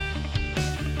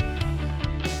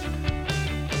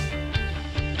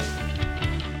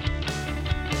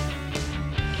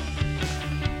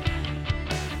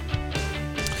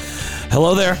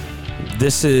Hello there.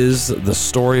 This is the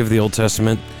story of the Old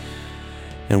Testament,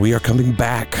 and we are coming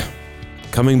back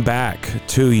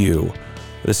to you.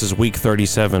 This is week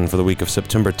 37 for the week of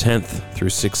September 10th through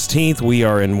 16th. We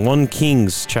are in 1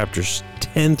 Kings chapters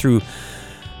 10 through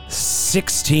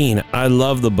 16. I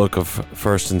love the book of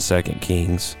 1st and 2nd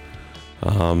Kings.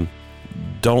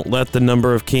 Don't let the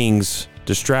number of kings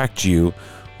distract you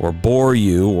or bore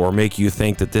you or make you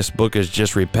think that this book is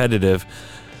just repetitive,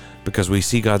 because we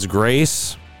see God's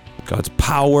grace, God's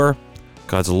power,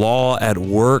 God's law at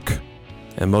work,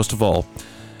 and most of all,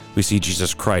 we see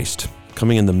Jesus Christ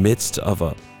coming in the midst of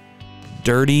a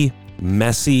dirty,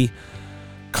 messy,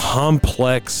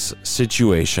 complex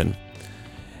situation.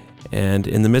 And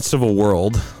in the midst of a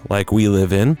world like we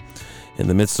live in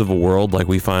the midst of a world like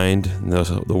we find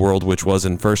the world which was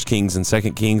in 1 Kings and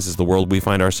 2 Kings is the world we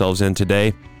find ourselves in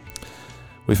today,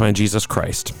 we find Jesus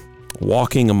Christ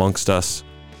walking amongst us,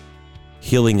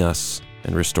 healing us,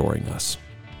 and restoring us.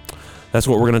 That's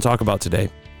what we're going to talk about today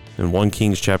in 1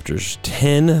 Kings chapters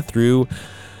 10 through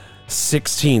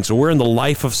 16. So we're in the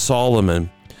life of Solomon.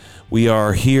 We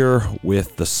are here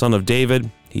with the son of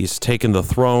David. He's taken the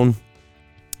throne.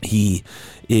 He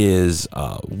is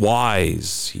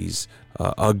wise. He's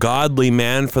a godly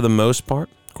man for the most part.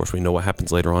 Of course, we know what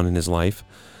happens later on in his life.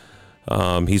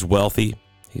 He's wealthy.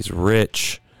 He's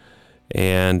rich.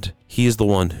 And he is the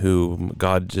one who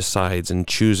God decides and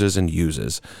chooses and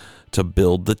uses to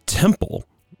build the temple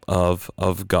of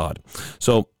God.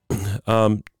 So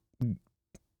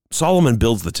Solomon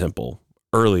builds the temple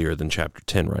earlier than chapter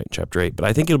 10, right? Chapter 8. But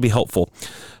I think it'll be helpful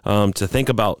to think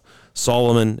about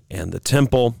Solomon and the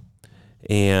temple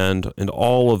and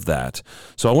all of that.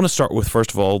 So I want to start with,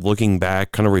 first of all, looking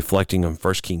back, kind of reflecting on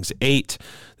 1 Kings 8.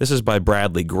 This is by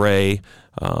Bradley Gray.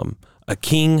 A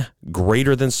king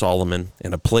greater than Solomon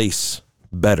and a place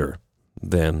better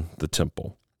than the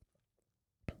temple.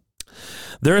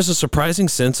 There is a surprising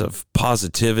sense of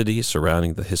positivity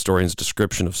surrounding the historian's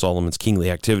description of Solomon's kingly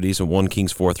activities in 1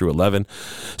 Kings 4 through 11.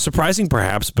 Surprising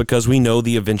perhaps because we know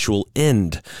the eventual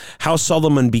end. How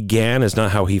Solomon began is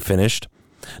not how he finished.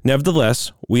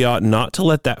 Nevertheless, we ought not to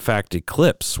let that fact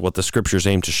eclipse what the scriptures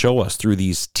aim to show us through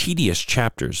these tedious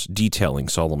chapters detailing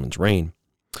Solomon's reign.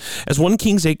 As 1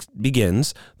 Kings 8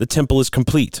 begins, the temple is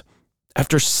complete.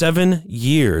 After 7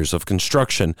 years of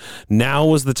construction, now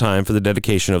was the time for the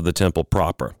dedication of the temple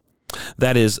proper.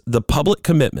 That is, the public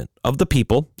commitment of the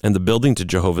people and the building to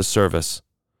Jehovah's service.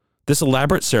 This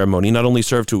elaborate ceremony not only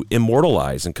served to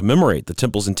immortalize and commemorate the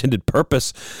temple's intended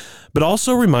purpose, but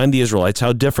also remind the Israelites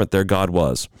how different their God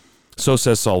was. So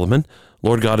says Solomon,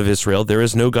 Lord God of Israel, there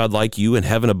is no God like you in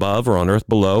heaven above or on earth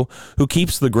below, who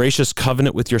keeps the gracious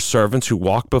covenant with your servants who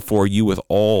walk before you with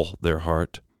all their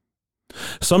heart.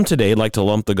 Some today like to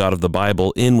lump the God of the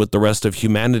Bible in with the rest of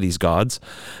humanity's gods,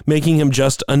 making him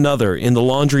just another in the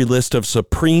laundry list of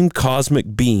supreme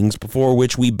cosmic beings before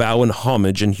which we bow in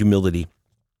homage and humility.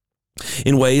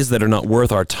 In ways that are not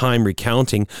worth our time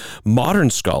recounting, modern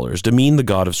scholars demean the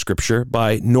God of Scripture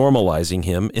by normalizing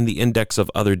him in the index of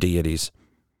other deities.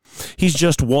 He's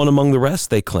just one among the rest,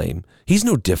 they claim. He's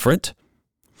no different.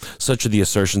 Such are the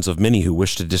assertions of many who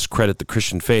wish to discredit the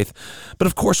Christian faith. But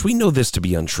of course, we know this to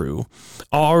be untrue.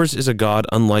 Ours is a God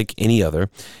unlike any other.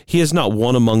 He is not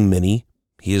one among many.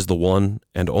 He is the one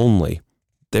and only.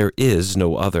 There is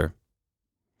no other.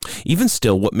 Even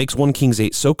still, what makes 1 Kings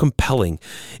 8 so compelling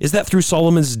is that through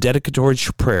Solomon's dedicatory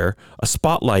prayer, a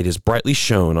spotlight is brightly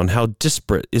shown on how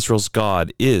disparate Israel's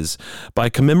God is by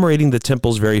commemorating the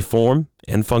temple's very form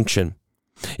and function.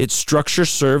 Its structure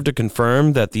served to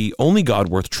confirm that the only God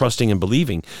worth trusting and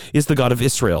believing is the God of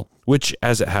Israel, which,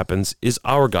 as it happens, is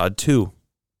our God too.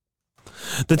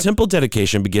 The temple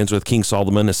dedication begins with King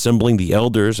Solomon assembling the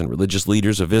elders and religious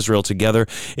leaders of Israel together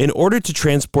in order to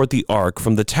transport the ark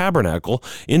from the tabernacle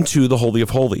into the Holy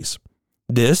of Holies.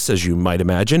 This, as you might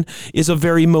imagine, is a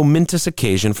very momentous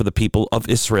occasion for the people of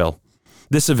Israel.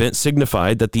 This event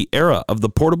signified that the era of the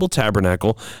portable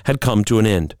tabernacle had come to an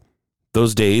end.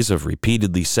 Those days of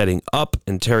repeatedly setting up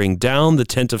and tearing down the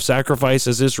tent of sacrifice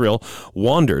as Israel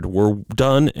wandered were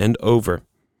done and over.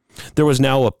 There was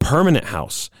now a permanent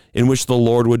house in which the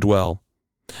Lord would dwell.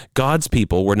 God's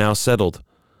people were now settled.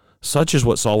 Such is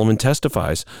what Solomon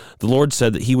testifies. The Lord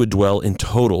said that he would dwell in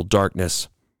total darkness.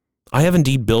 I have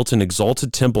indeed built an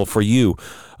exalted temple for you,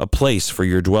 a place for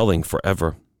your dwelling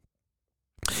forever.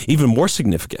 Even more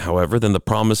significant, however, than the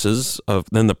promise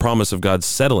of God's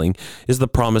settling is the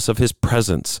promise of his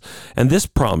presence. And this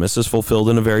promise is fulfilled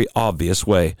in a very obvious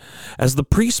way. As the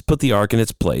priests put the ark in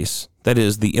its place, that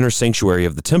is, the inner sanctuary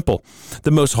of the temple,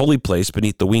 the most holy place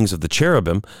beneath the wings of the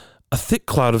cherubim, a thick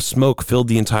cloud of smoke filled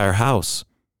the entire house.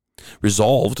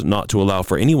 Resolved not to allow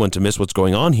for anyone to miss what's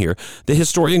going on here, the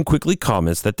historian quickly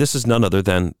comments that this is none other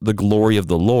than the glory of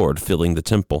the Lord filling the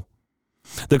temple.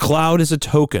 The cloud is a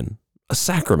token, a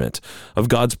sacrament of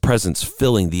God's presence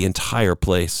filling the entire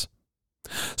place.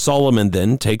 Solomon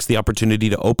then takes the opportunity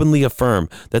to openly affirm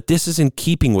that this is in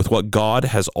keeping with what God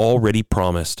has already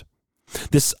promised.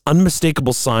 This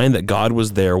unmistakable sign that God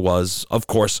was there was, of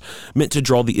course, meant to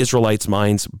draw the Israelites'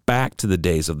 minds back to the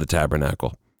days of the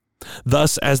tabernacle.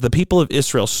 Thus, as the people of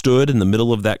Israel stood in the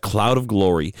middle of that cloud of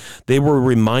glory, they were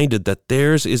reminded that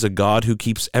theirs is a God who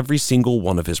keeps every single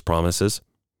one of his promises.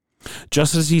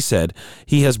 Just as he said,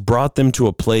 he has brought them to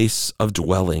a place of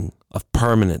dwelling, of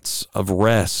permanence, of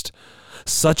rest.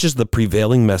 Such is the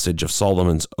prevailing message of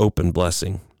Solomon's open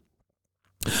blessing.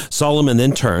 Solomon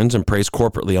then turns and prays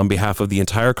corporately on behalf of the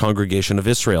entire congregation of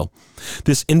Israel.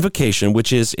 This invocation,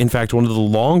 which is in fact one of the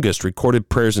longest recorded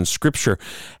prayers in Scripture,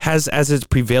 has as its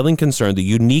prevailing concern the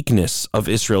uniqueness of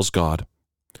Israel's God.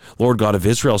 Lord God of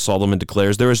Israel, Solomon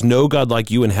declares, there is no God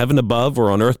like you in heaven above or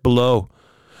on earth below.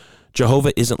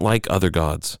 Jehovah isn't like other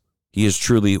gods. He is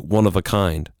truly one of a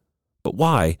kind. But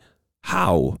why?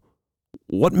 How?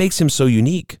 What makes him so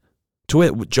unique? To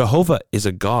wit, Jehovah is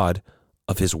a God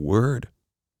of his word.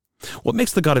 What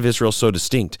makes the God of Israel so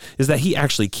distinct is that he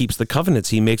actually keeps the covenants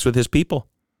he makes with his people.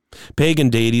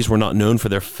 Pagan deities were not known for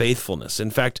their faithfulness.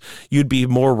 In fact, you'd be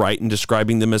more right in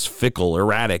describing them as fickle,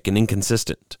 erratic, and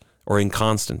inconsistent or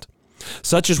inconstant.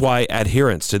 Such is why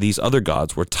adherents to these other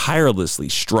gods were tirelessly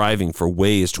striving for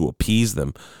ways to appease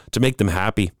them, to make them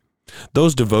happy.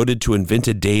 Those devoted to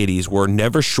invented deities were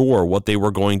never sure what they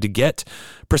were going to get,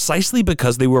 precisely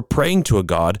because they were praying to a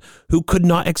God who could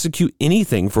not execute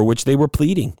anything for which they were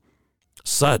pleading.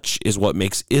 Such is what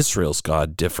makes Israel's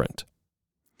God different.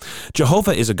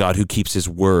 Jehovah is a God who keeps his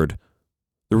word.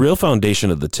 The real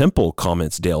foundation of the temple,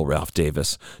 comments Dale Ralph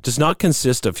Davis, does not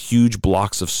consist of huge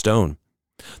blocks of stone.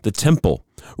 The temple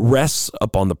rests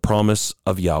upon the promise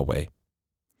of Yahweh.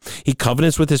 He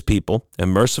covenants with his people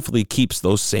and mercifully keeps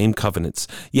those same covenants.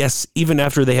 Yes, even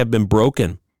after they have been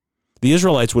broken. The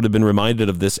Israelites would have been reminded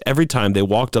of this every time they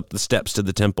walked up the steps to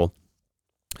the temple.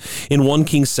 In 1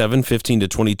 Kings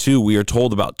 7:15-22, we are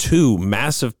told about two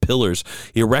massive pillars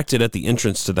erected at the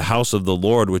entrance to the house of the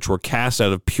Lord, which were cast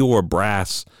out of pure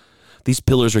brass. These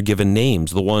pillars are given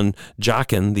names, the one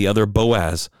Jachin, the other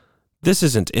Boaz. This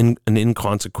isn't an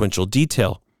inconsequential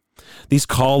detail. These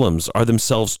columns are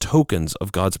themselves tokens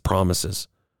of God's promises.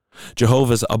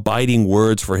 Jehovah's abiding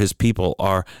words for his people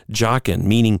are Jachin,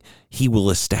 meaning he will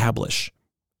establish,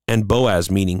 and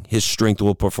Boaz, meaning his strength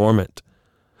will perform it.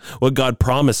 What God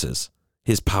promises,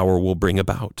 his power will bring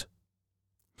about.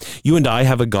 You and I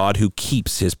have a God who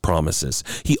keeps his promises.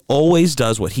 He always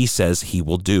does what he says he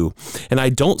will do. And I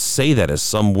don't say that as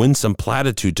some winsome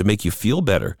platitude to make you feel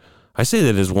better. I say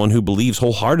that as one who believes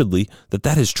wholeheartedly that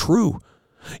that is true.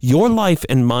 Your life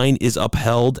and mine is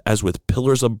upheld as with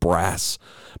pillars of brass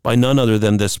by none other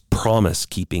than this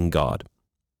promise-keeping God.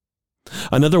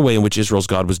 Another way in which Israel's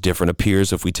God was different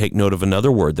appears if we take note of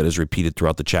another word that is repeated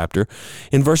throughout the chapter.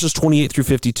 In verses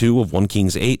 28-52 of 1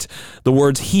 Kings 8, the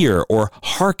words hear or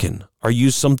hearken are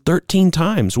used some 13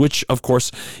 times, which, of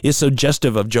course, is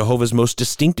suggestive of Jehovah's most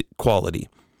distinct quality.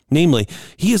 Namely,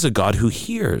 he is a God who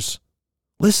hears.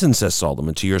 Listen, says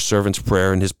Solomon, to your servant's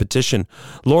prayer and his petition,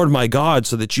 Lord my God,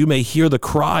 so that you may hear the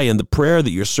cry and the prayer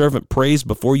that your servant prays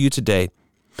before you today.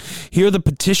 Hear the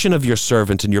petition of your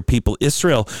servant and your people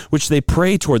Israel, which they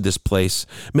pray toward this place.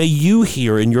 May you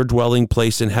hear in your dwelling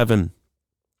place in heaven.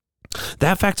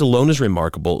 That fact alone is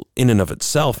remarkable in and of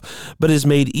itself, but is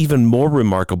made even more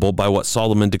remarkable by what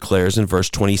Solomon declares in verse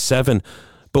 27.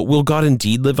 But will God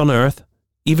indeed live on earth?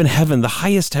 Even heaven, the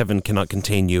highest heaven, cannot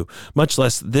contain you, much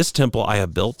less this temple I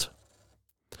have built.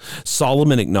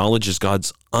 Solomon acknowledges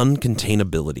God's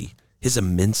uncontainability, his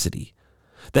immensity.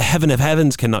 The heaven of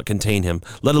heavens cannot contain him,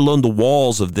 let alone the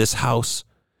walls of this house.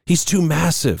 He's too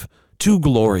massive, too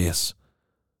glorious.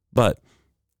 But,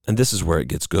 and this is where it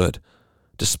gets good,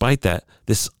 despite that,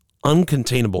 this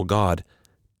uncontainable God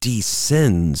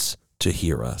descends to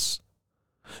hear us.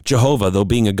 Jehovah, though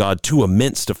being a God too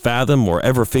immense to fathom or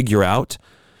ever figure out,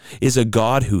 is a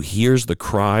God who hears the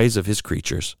cries of his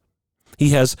creatures. He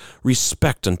has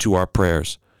respect unto our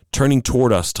prayers, turning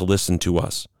toward us to listen to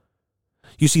us.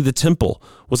 You see, the temple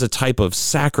was a type of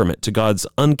sacrament to God's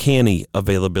uncanny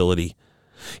availability.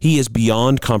 He is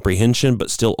beyond comprehension, but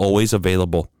still always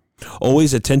available.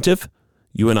 Always attentive,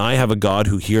 you and I have a God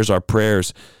who hears our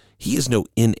prayers. He is no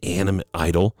inanimate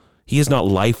idol. He is not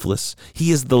lifeless.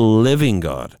 He is the living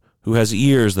God who has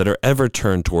ears that are ever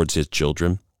turned towards his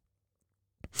children.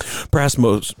 Perhaps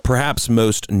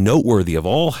most noteworthy of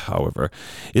all, however,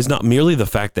 is not merely the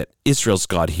fact that Israel's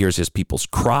God hears his people's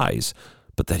cries,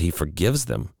 but that he forgives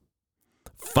them.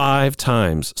 5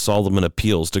 times Solomon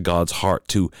appeals to God's heart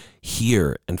to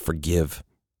hear and forgive.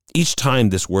 Each time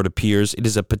this word appears, it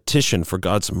is a petition for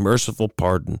God's merciful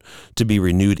pardon to be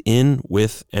renewed in,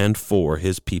 with, and for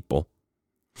his people.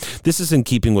 This is in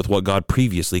keeping with what God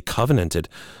previously covenanted.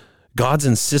 God's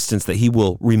insistence that he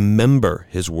will remember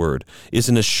his word is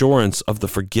an assurance of the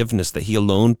forgiveness that he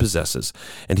alone possesses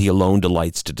and he alone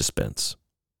delights to dispense.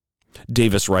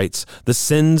 Davis writes, "The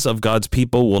sins of God's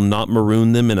people will not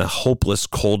maroon them in a hopeless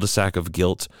cul-de-sac of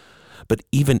guilt, but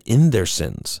even in their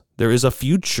sins, there is a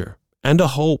future and a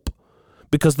hope,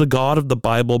 because the God of the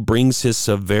Bible brings his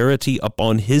severity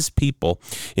upon his people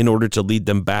in order to lead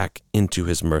them back into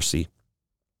his mercy."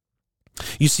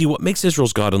 You see, what makes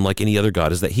Israel's God unlike any other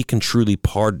God is that he can truly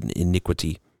pardon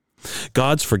iniquity.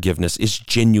 God's forgiveness is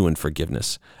genuine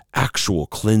forgiveness, actual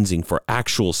cleansing for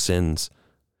actual sins.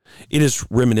 It is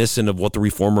reminiscent of what the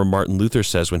reformer Martin Luther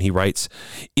says when he writes,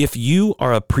 "If you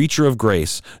are a preacher of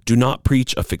grace, do not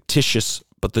preach a fictitious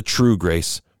but the true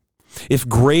grace. If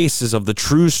grace is of the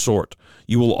true sort,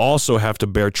 you will also have to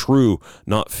bear true,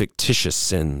 not fictitious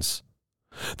sins."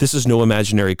 This is no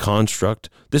imaginary construct.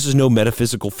 This is no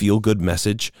metaphysical feel-good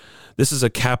message. This is a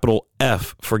capital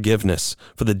F forgiveness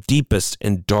for the deepest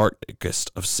and darkest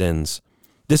of sins.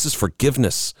 This is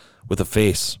forgiveness with a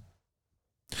face.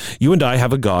 You and I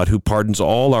have a God who pardons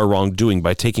all our wrongdoing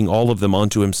by taking all of them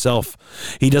onto himself.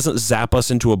 He doesn't zap us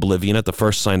into oblivion at the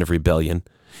first sign of rebellion.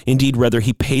 Indeed, rather,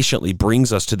 he patiently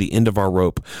brings us to the end of our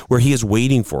rope, where he is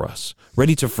waiting for us,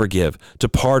 ready to forgive, to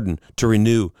pardon, to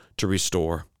renew, to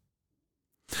restore.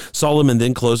 Solomon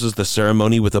then closes the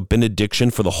ceremony with a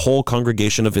benediction for the whole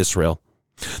congregation of Israel.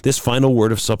 This final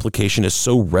word of supplication is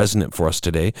so resonant for us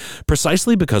today,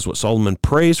 precisely because what Solomon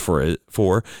prays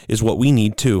for is what we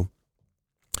need too.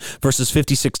 Verses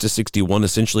 56 to 61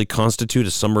 essentially constitute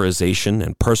a summarization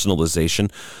and personalization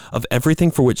of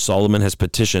everything for which Solomon has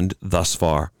petitioned thus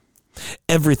far.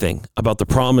 Everything about the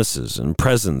promises and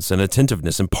presence and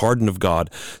attentiveness and pardon of God,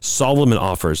 Solomon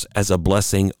offers as a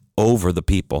blessing over the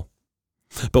people.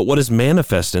 But what is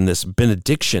manifest in this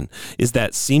benediction is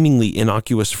that seemingly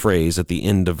innocuous phrase at the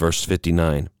end of verse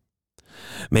 59.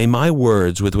 "May my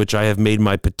words with which I have made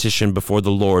my petition before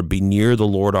the Lord be near the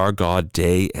Lord our God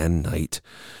day and night.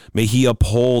 May he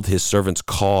uphold his servant's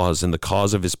cause and the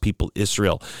cause of his people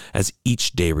Israel as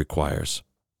each day requires."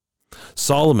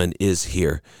 Solomon is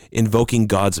here invoking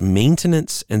God's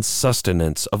maintenance and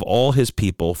sustenance of all his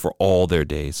people for all their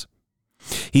days.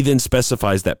 He then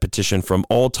specifies that petition from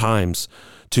all times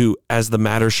to "as the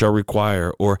matter shall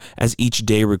require" or "as each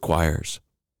day requires."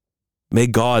 May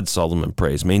God, Solomon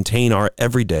prays, maintain our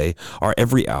every day, our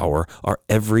every hour, our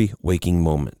every waking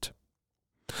moment.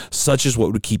 Such is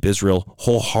what would keep Israel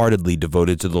wholeheartedly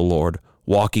devoted to the Lord,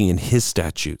 walking in his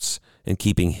statutes and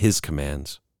keeping his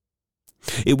commands.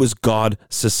 It was God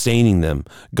sustaining them,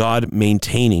 God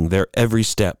maintaining their every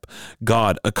step,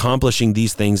 God accomplishing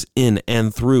these things in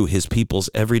and through his people's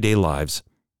everyday lives.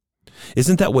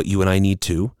 Isn't that what you and I need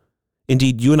too?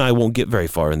 Indeed, you and I won't get very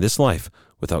far in this life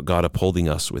without God upholding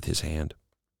us with his hand.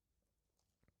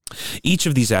 Each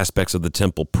of these aspects of the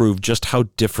temple prove just how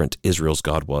different Israel's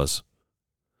God was.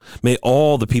 May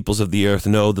all the peoples of the earth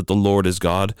know that the Lord is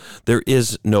God. There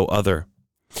is no other.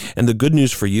 And the good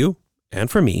news for you and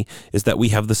for me is that we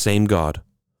have the same God.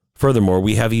 Furthermore,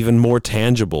 we have even more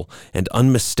tangible and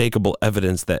unmistakable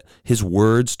evidence that his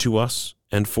words to us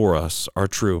and for us are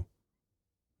true.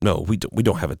 No, we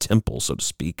don't have a temple, so to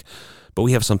speak, but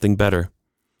we have something better.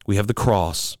 We have the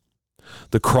cross.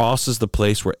 The cross is the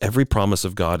place where every promise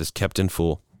of God is kept in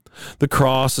full. The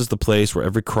cross is the place where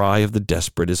every cry of the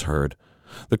desperate is heard.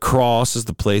 The cross is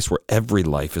the place where every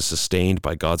life is sustained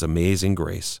by God's amazing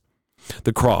grace.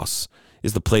 The cross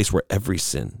is the place where every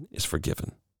sin is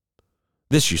forgiven.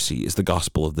 This, you see, is the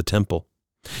gospel of the temple.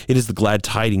 It is the glad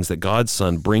tidings that God's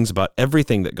Son brings about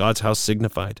everything that God's house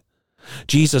signified.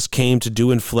 Jesus came to do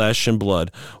in flesh and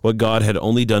blood what God had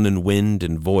only done in wind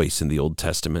and voice in the Old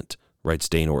Testament, writes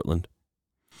Dane Ortland.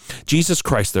 Jesus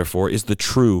Christ, therefore, is the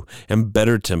true and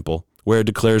better temple, where,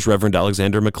 declares Reverend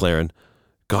Alexander McLaren,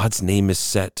 God's name is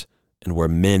set, and where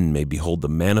men may behold the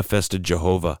manifested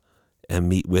Jehovah and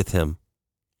meet with him.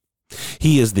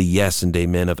 He is the yes and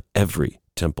amen of every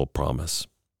temple promise.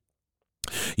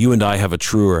 You and I have a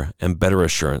truer and better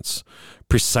assurance,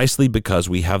 precisely because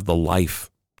we have the life,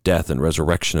 death, and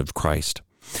resurrection of Christ.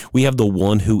 We have the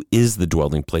one who is the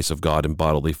dwelling place of God in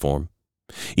bodily form.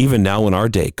 Even now in our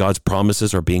day, God's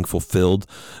promises are being fulfilled.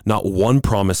 Not one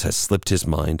promise has slipped his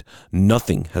mind.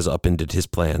 Nothing has upended his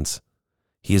plans.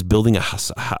 He is building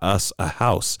us a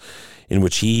house in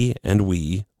which he and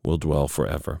we will dwell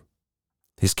forever.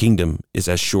 His kingdom is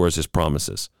as sure as his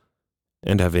promises.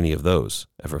 And have any of those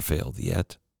ever failed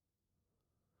yet?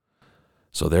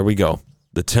 So there we go.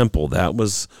 The temple, that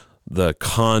was the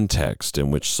context in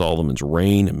which Solomon's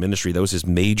reign and ministry, that was his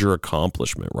major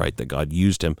accomplishment, right? That God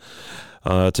used him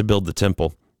to build the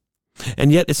temple.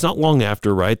 And yet it's not long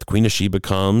after, right? The Queen of Sheba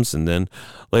comes, and then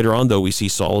later on, though, we see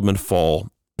Solomon fall.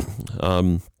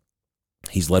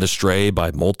 He's led astray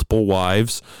by multiple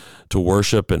wives to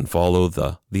worship and follow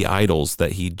the idols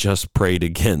that he just prayed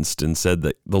against and said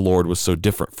that the Lord was so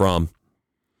different from.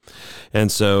 And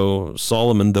so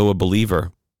Solomon, though a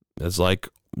believer, is like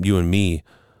you and me,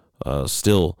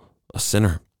 still a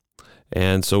sinner.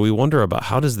 And so we wonder about,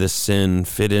 how does this sin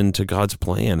fit into God's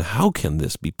plan? How can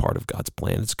this be part of God's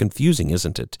plan? It's confusing,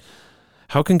 isn't it?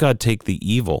 How can God take the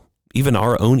evil, even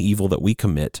our own evil that we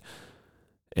commit,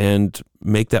 and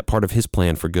make that part of his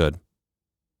plan for good?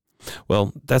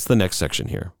 Well, that's the next section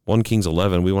here. 1 Kings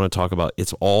 11, we want to talk about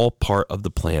It's All Part of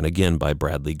the Plan, again by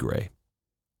Bradley Gray.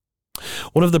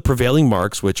 One of the prevailing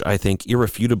marks, which I think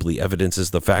irrefutably evidences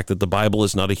the fact that the Bible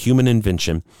is not a human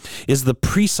invention, is the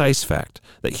precise fact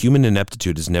that human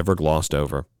ineptitude is never glossed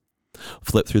over.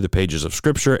 Flip through the pages of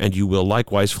Scripture, and you will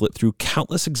likewise flip through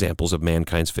countless examples of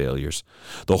mankind's failures.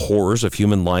 The horrors of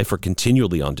human life are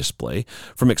continually on display,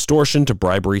 from extortion to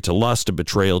bribery to lust to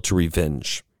betrayal to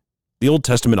revenge. The Old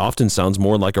Testament often sounds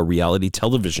more like a reality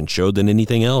television show than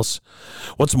anything else.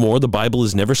 What's more, the Bible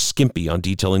is never skimpy on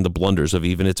detailing the blunders of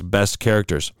even its best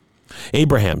characters.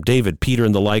 Abraham, David, Peter,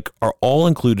 and the like are all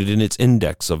included in its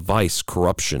index of vice,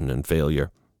 corruption, and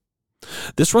failure.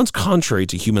 This runs contrary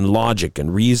to human logic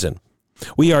and reason.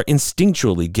 We are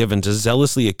instinctually given to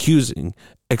zealously excusing,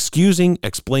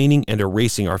 explaining, and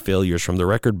erasing our failures from the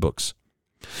record books.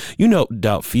 You no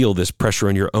doubt feel this pressure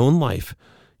in your own life.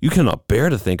 You cannot bear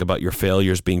to think about your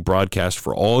failures being broadcast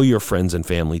for all your friends and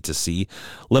family to see,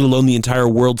 let alone the entire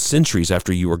world centuries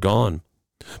after you are gone.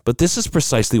 But this is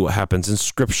precisely what happens in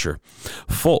Scripture.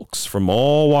 Folks from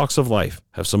all walks of life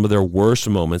have some of their worst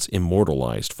moments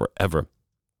immortalized forever.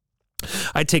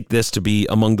 I take this to be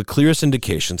among the clearest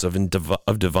indications of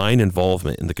divine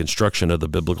involvement in the construction of the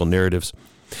biblical narratives.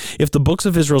 If the books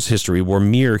of Israel's history were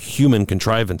mere human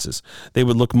contrivances, they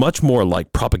would look much more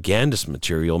like propagandist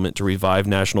material meant to revive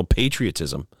national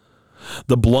patriotism.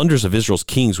 The blunders of Israel's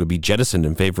kings would be jettisoned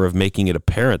in favor of making it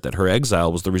apparent that her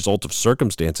exile was the result of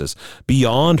circumstances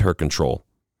beyond her control.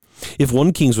 If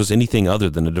 1 Kings was anything other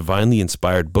than a divinely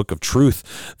inspired book of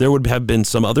truth, there would have been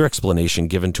some other explanation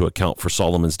given to account for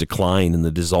Solomon's decline and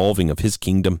the dissolving of his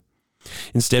kingdom.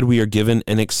 Instead, we are given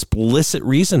an explicit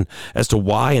reason as to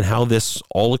why and how this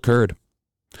all occurred.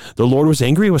 The Lord was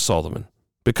angry with Solomon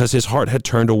because his heart had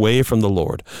turned away from the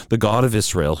Lord, the God of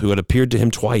Israel, who had appeared to him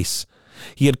twice.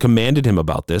 He had commanded him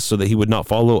about this so that he would not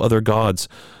follow other gods,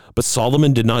 but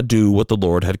Solomon did not do what the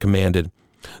Lord had commanded.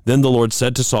 Then the Lord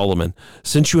said to Solomon,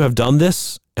 "Since you have done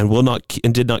this and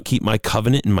did not keep my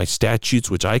covenant and my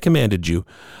statutes which I commanded you,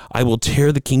 I will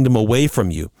tear the kingdom away from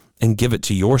you and give it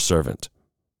to your servant."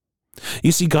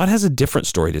 You see, God has a different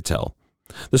story to tell.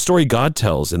 The story God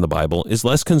tells in the Bible is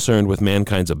less concerned with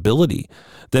mankind's ability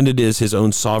than it is his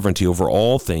own sovereignty over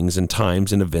all things and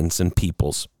times and events and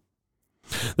peoples.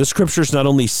 The Scriptures not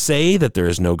only say that there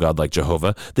is no God like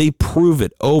Jehovah, they prove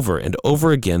it over and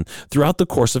over again throughout the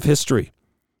course of history.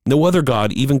 No other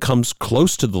God even comes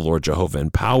close to the Lord Jehovah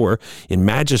in power, in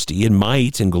majesty, in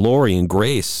might, in glory, in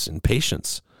grace, in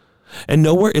patience. And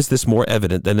nowhere is this more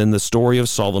evident than in the story of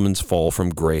Solomon's fall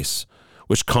from grace,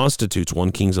 which constitutes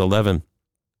 1 Kings 11.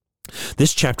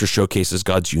 This chapter showcases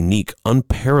God's unique,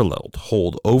 unparalleled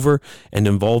hold over and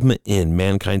involvement in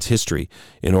mankind's history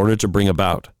in order to bring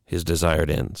about his desired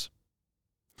ends.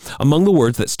 Among the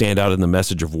words that stand out in the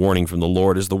message of warning from the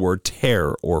Lord is the word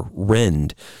tear or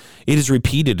rend. It is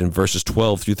repeated in verses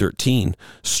 12 through 13,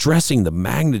 stressing the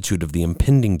magnitude of the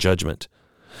impending judgment.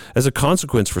 As a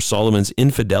consequence for Solomon's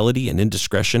infidelity and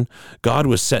indiscretion, God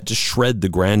was set to shred the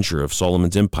grandeur of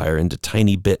Solomon's empire into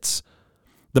tiny bits.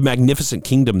 The magnificent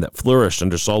kingdom that flourished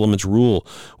under Solomon's rule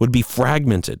would be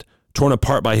fragmented, torn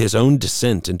apart by his own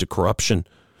descent into corruption,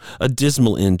 a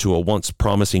dismal end to a once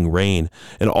promising reign,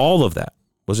 and all of that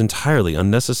was entirely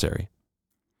unnecessary.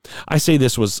 I say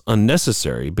this was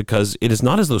unnecessary because it is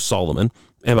not as though Solomon,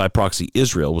 and by proxy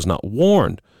Israel, was not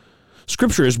warned.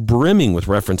 Scripture is brimming with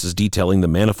references detailing the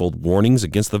manifold warnings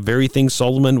against the very things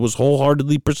Solomon was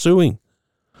wholeheartedly pursuing.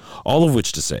 All of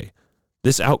which to say,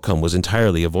 this outcome was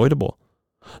entirely avoidable.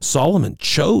 Solomon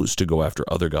chose to go after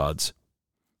other gods.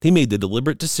 He made the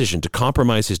deliberate decision to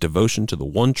compromise his devotion to the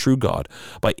one true God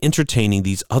by entertaining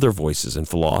these other voices and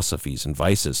philosophies and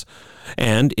vices.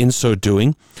 And in so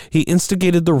doing, he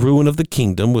instigated the ruin of the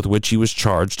kingdom with which he was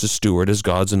charged to steward as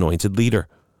God's anointed leader.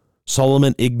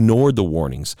 Solomon ignored the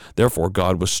warnings, therefore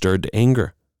God was stirred to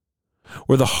anger.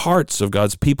 Where the hearts of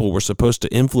God's people were supposed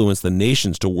to influence the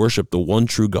nations to worship the one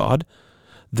true God,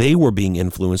 they were being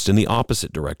influenced in the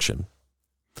opposite direction.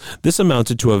 This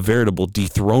amounted to a veritable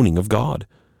dethroning of God.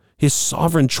 His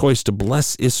sovereign choice to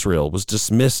bless Israel was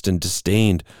dismissed and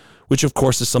disdained, which of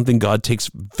course is something God takes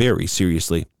very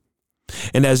seriously.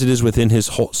 And as it is within his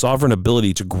sovereign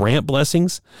ability to grant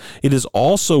blessings, it is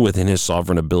also within his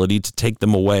sovereign ability to take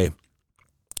them away,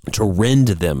 to rend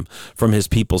them from his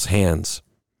people's hands.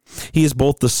 He is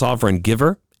both the sovereign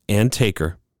giver and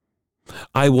taker.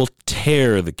 I will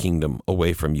tear the kingdom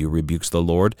away from you, rebukes the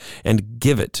Lord, and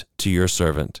give it to your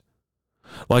servant.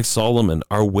 Like Solomon,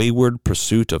 our wayward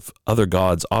pursuit of other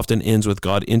gods often ends with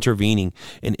God intervening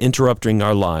and interrupting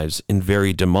our lives in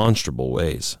very demonstrable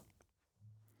ways.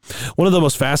 One of the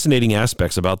most fascinating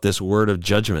aspects about this word of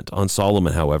judgment on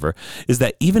Solomon, however, is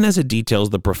that even as it details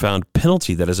the profound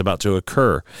penalty that is about to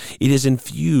occur, it is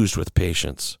infused with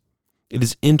patience. It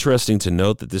is interesting to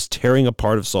note that this tearing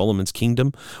apart of Solomon's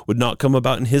kingdom would not come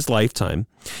about in his lifetime.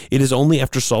 It is only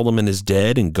after Solomon is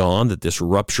dead and gone that this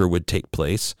rupture would take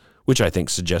place, which I think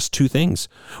suggests two things.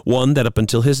 One, that up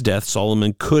until his death,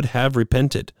 Solomon could have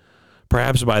repented.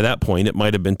 Perhaps by that point it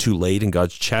might have been too late and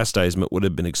God's chastisement would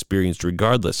have been experienced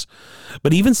regardless.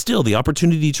 But even still, the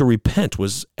opportunity to repent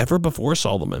was ever before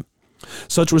Solomon.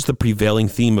 Such was the prevailing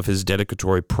theme of his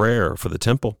dedicatory prayer for the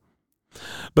temple.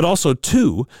 But also,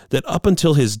 two, that up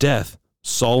until his death,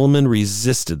 Solomon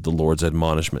resisted the Lord's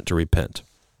admonishment to repent.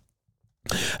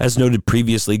 As noted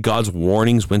previously, God's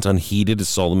warnings went unheeded as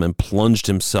Solomon plunged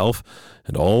himself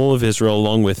and all of Israel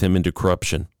along with him into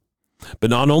corruption. But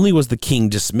not only was the king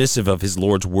dismissive of his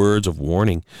Lord's words of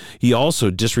warning, he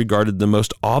also disregarded the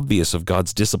most obvious of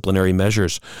God's disciplinary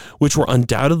measures, which were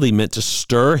undoubtedly meant to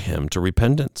stir him to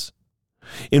repentance.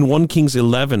 In 1 Kings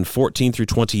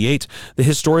 11:14-28, the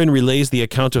historian relays the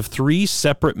account of three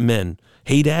separate men,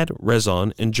 Hadad,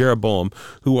 Rezon, and Jeroboam,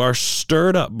 who are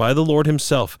stirred up by the Lord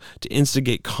himself to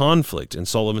instigate conflict in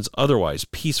Solomon's otherwise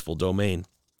peaceful domain.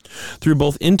 Through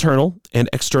both internal and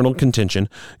external contention,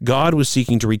 God was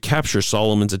seeking to recapture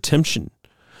Solomon's attention.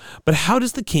 But how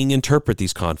does the king interpret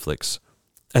these conflicts?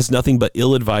 As nothing but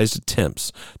ill-advised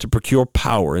attempts to procure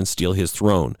power and steal his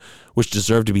throne, which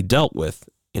deserve to be dealt with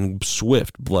in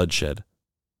swift bloodshed.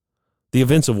 The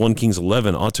events of 1 Kings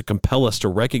 11 ought to compel us to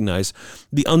recognize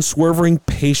the unswerving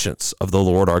patience of the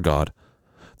Lord our God.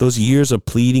 Those years of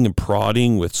pleading and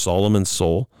prodding with Solomon's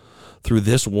soul, through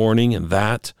this warning and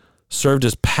that, served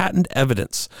as patent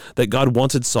evidence that God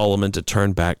wanted Solomon to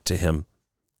turn back to him.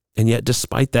 And yet,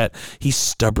 despite that, he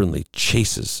stubbornly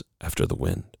chases after the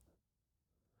wind.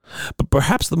 But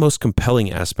perhaps the most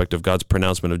compelling aspect of God's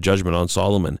pronouncement of judgment on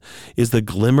Solomon is the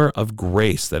glimmer of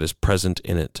grace that is present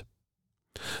in it.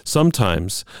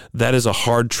 Sometimes that is a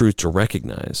hard truth to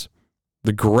recognize,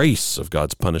 the grace of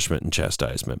God's punishment and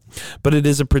chastisement. But it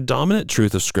is a predominant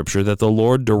truth of Scripture that the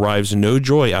Lord derives no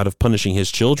joy out of punishing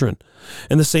his children.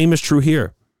 And the same is true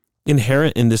here.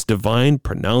 Inherent in this divine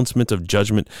pronouncement of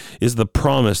judgment is the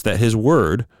promise that his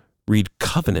word, read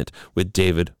covenant, with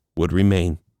David would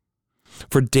remain.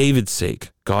 For David's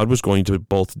sake, God was going to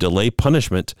both delay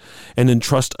punishment and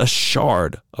entrust a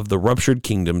shard of the ruptured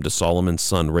kingdom to Solomon's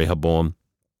son Rehoboam.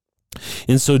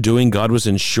 In so doing, God was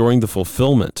ensuring the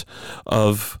fulfillment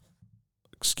of,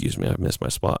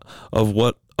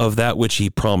 of that which he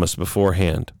promised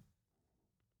beforehand.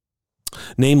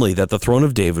 Namely, that the throne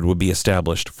of David would be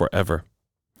established forever.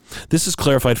 This is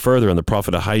clarified further in the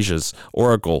prophet Ahijah's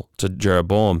oracle to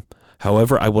Jeroboam.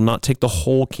 However, I will not take the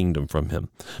whole kingdom from him,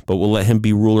 but will let him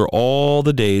be ruler all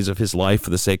the days of his life for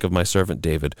the sake of my servant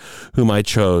David, whom I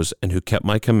chose and who kept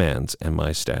my commands and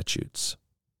my statutes.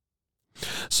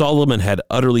 Solomon had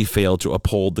utterly failed to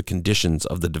uphold the conditions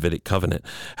of the Davidic covenant.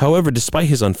 However, despite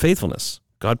his unfaithfulness,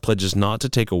 God pledges not to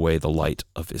take away the light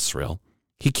of Israel.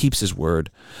 He keeps his word.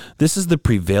 This is the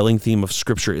prevailing theme of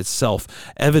Scripture itself,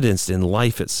 evidenced in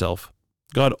life itself.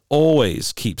 God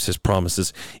always keeps his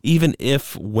promises, even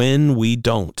if when we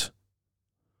don't.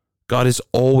 God is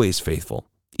always faithful,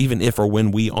 even if or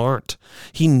when we aren't.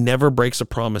 He never breaks a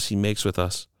promise he makes with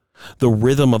us. The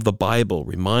rhythm of the Bible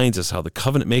reminds us how the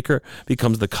covenant maker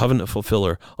becomes the covenant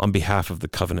fulfiller on behalf of the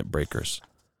covenant breakers.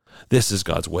 This is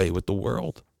God's way with the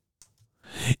world.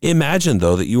 Imagine,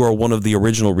 though, that you are one of the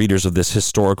original readers of this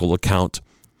historical account.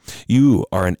 You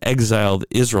are an exiled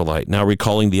Israelite, now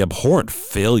recalling the abhorrent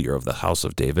failure of the house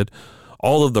of David.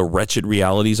 All of the wretched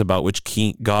realities about which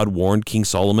God warned King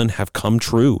Solomon have come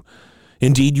true.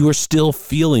 Indeed, you are still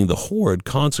feeling the horrid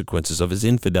consequences of his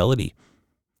infidelity.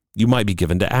 You might be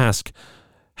given to ask,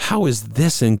 how is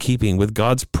this in keeping with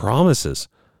God's promises?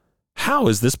 How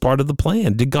is this part of the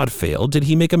plan? Did God fail? Did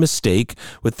he make a mistake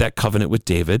with that covenant with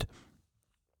David?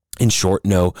 In short,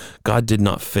 no, God did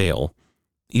not fail.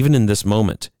 Even in this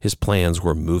moment, his plans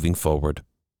were moving forward.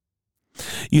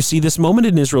 You see, this moment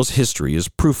in Israel's history is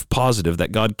proof positive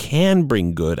that God can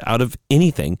bring good out of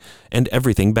anything and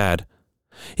everything bad.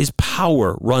 His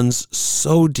power runs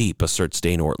so deep, asserts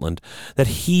Dane Ortland, that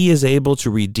he is able to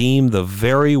redeem the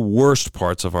very worst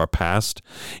parts of our past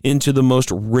into the most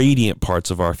radiant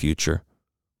parts of our future.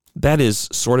 That is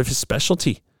sort of his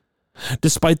specialty.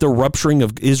 Despite the rupturing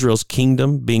of Israel's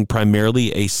kingdom being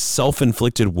primarily a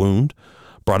self-inflicted wound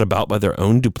brought about by their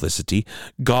own duplicity,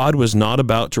 God was not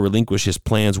about to relinquish his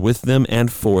plans with them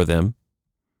and for them.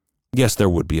 Yes, there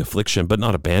would be affliction, but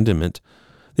not abandonment.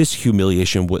 This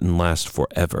humiliation wouldn't last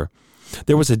forever.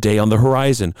 There was a day on the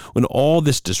horizon when all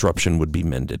this disruption would be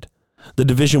mended. The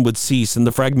division would cease and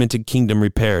the fragmented kingdom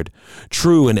repaired.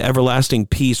 True and everlasting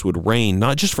peace would reign,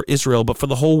 not just for Israel, but for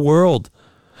the whole world.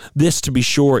 This, to be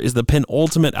sure, is the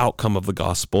penultimate outcome of the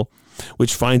gospel,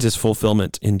 which finds its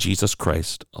fulfillment in Jesus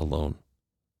Christ alone.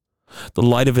 The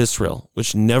light of Israel,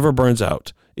 which never burns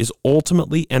out, is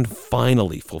ultimately and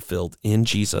finally fulfilled in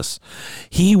Jesus.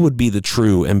 He would be the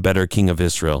true and better King of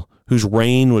Israel, whose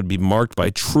reign would be marked by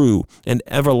true and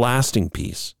everlasting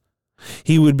peace.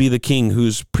 He would be the king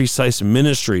whose precise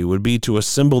ministry would be to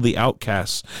assemble the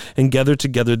outcasts and gather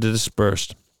together the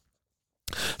dispersed.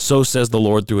 So says the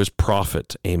Lord through his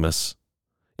prophet Amos,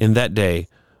 "In that day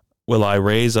will I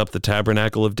raise up the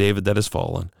tabernacle of David that is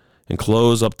fallen, and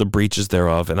close up the breaches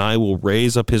thereof, and I will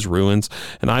raise up his ruins,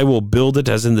 and I will build it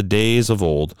as in the days of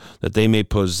old, that they may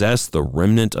possess the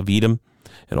remnant of Edom,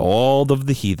 and all of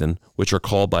the heathen which are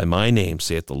called by my name,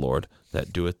 saith the Lord,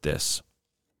 that doeth this."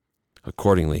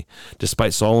 Accordingly,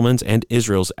 despite Solomon's and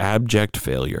Israel's abject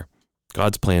failure,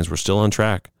 God's plans were still on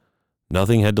track.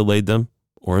 Nothing had delayed them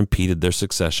or impeded their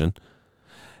succession.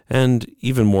 And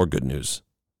even more good news,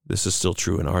 this is still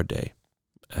true in our day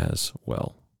as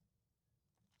well.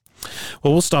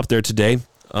 Well, we'll stop there today,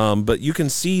 but you can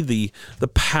see the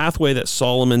pathway that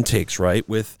Solomon takes, right,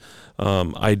 with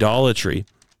idolatry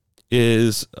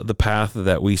is the path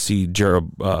that we see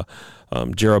Jeroboam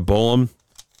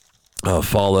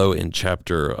follow in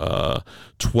chapter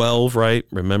 12, right?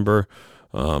 Remember,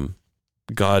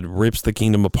 God rips the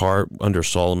kingdom apart under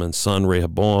Solomon's son,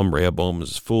 Rehoboam. Rehoboam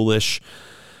is foolish.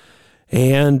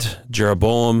 And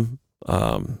Jeroboam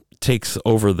takes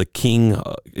over the king,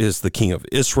 is the king of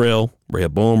Israel.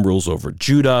 Rehoboam rules over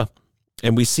Judah.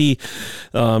 And we see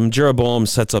Jeroboam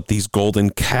sets up these golden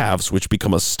calves, which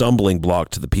become a stumbling block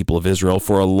to the people of Israel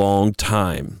for a long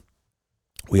time.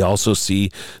 We also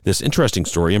see this interesting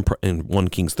story in 1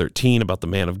 Kings 13 about the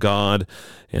man of God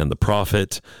and the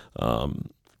prophet, a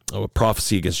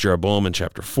prophecy against Jeroboam in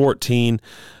chapter 14.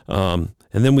 And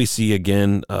then we see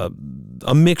again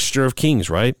a mixture of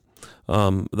kings, right?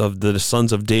 The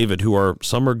sons of David, who are,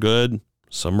 some are good,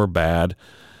 some are bad.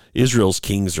 Israel's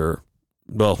kings are,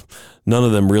 well, none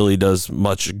of them really does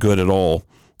much good at all.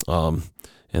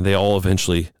 And they all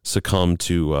eventually succumb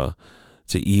to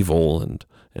evil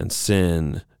and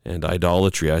sin and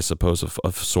idolatry, I suppose,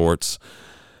 of sorts.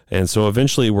 And so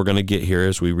eventually we're going to get here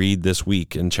as we read this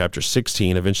week in chapter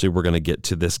 16. Eventually we're going to get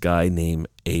to this guy named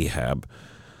Ahab,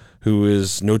 who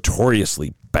is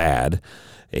notoriously bad.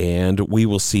 And we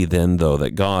will see then, though,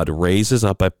 that God raises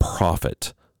up a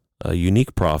prophet, a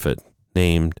unique prophet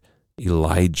named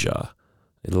Elijah,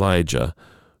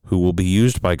 who will be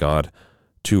used by God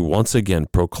to once again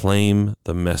proclaim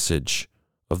the message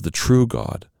of the true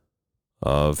God,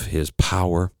 of his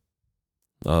power,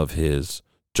 of his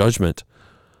judgment,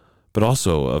 but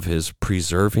also of his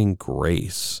preserving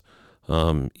grace,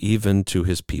 even to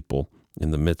his people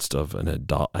in the midst of an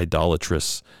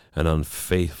idolatrous and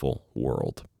unfaithful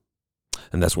world.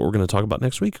 And that's what we're going to talk about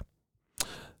next week.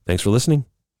 Thanks for listening.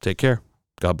 Take care.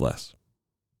 God bless.